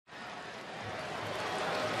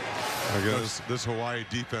Again, this Hawaii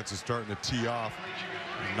defense is starting to tee off.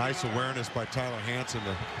 Nice awareness by Tyler Hansen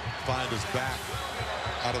to find his back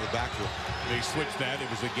out of the backfield. They switched that. It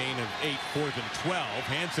was a gain of 8, 4th and 12.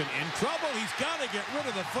 Hansen in trouble. He's got to get rid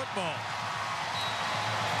of the football.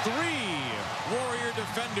 3 Warrior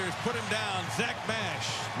defenders put him down. Zach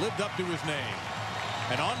Masch lived up to his name.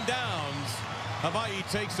 And on downs, Hawaii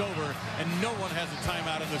takes over, and no one has a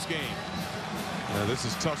timeout in this game. Yeah, this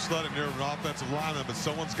is tough sledding near an offensive lineman, but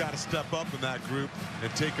someone's got to step up in that group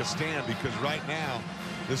and take a stand, because right now,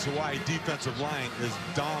 this Hawaii defensive line is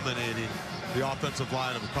dominating the offensive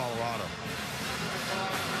line of Colorado.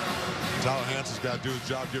 Tyler Hansen's got to do his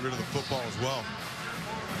job, get rid of the football as well.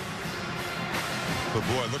 But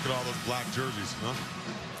boy, look at all those black jerseys, huh?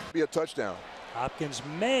 Be a touchdown. Hopkins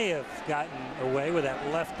may have gotten away with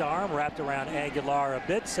that left arm wrapped around Aguilar a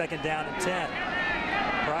bit. 2nd down and 10.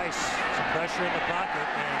 Price, some pressure in the pocket,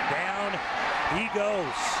 and down he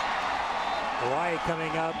goes. Hawaii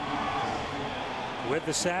coming up with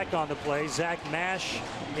the sack on the play. Zach Masch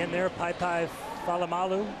in there, Pai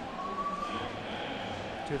Falamalu.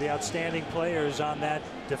 To the outstanding players on that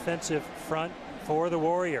defensive front for the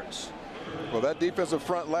Warriors. Well, that defensive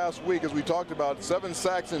front last week, as we talked about, 7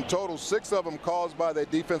 sacks in total, 6 of them caused by that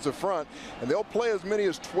defensive front. And they'll play as many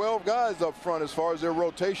as 12 guys up front as far as their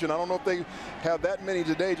rotation. I don't know if they have that many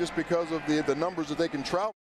today just because of the numbers that they can travel.